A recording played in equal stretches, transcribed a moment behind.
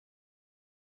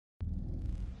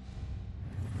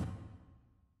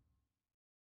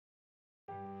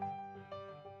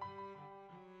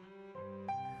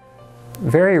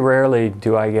Very rarely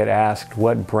do I get asked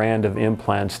what brand of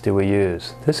implants do we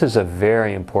use. This is a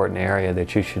very important area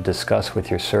that you should discuss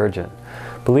with your surgeon.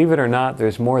 Believe it or not,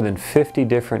 there's more than 50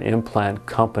 different implant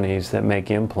companies that make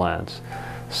implants.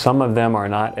 Some of them are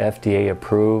not FDA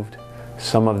approved,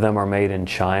 some of them are made in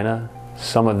China,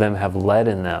 some of them have lead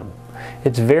in them.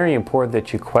 It's very important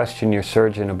that you question your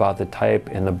surgeon about the type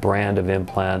and the brand of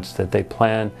implants that they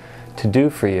plan to do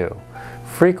for you.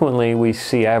 Frequently we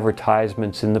see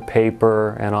advertisements in the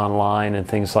paper and online and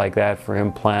things like that for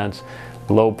implants,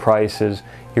 low prices.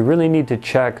 You really need to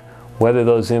check whether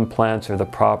those implants are the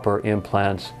proper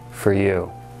implants for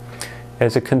you.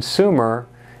 As a consumer,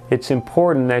 it's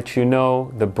important that you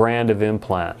know the brand of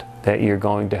implant that you're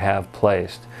going to have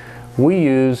placed. We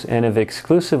use and have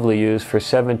exclusively used for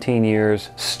 17 years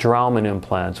Straumann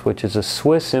implants, which is a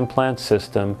Swiss implant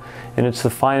system, and it's the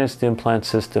finest implant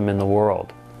system in the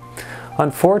world.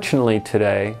 Unfortunately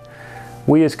today,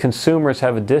 we as consumers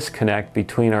have a disconnect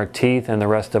between our teeth and the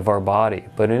rest of our body,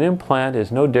 but an implant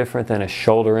is no different than a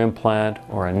shoulder implant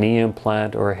or a knee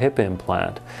implant or a hip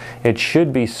implant. It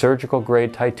should be surgical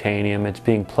grade titanium. It's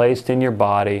being placed in your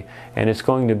body and it's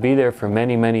going to be there for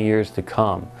many, many years to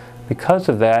come. Because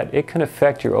of that, it can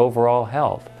affect your overall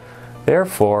health.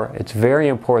 Therefore, it's very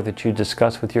important that you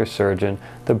discuss with your surgeon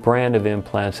the brand of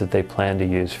implants that they plan to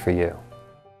use for you.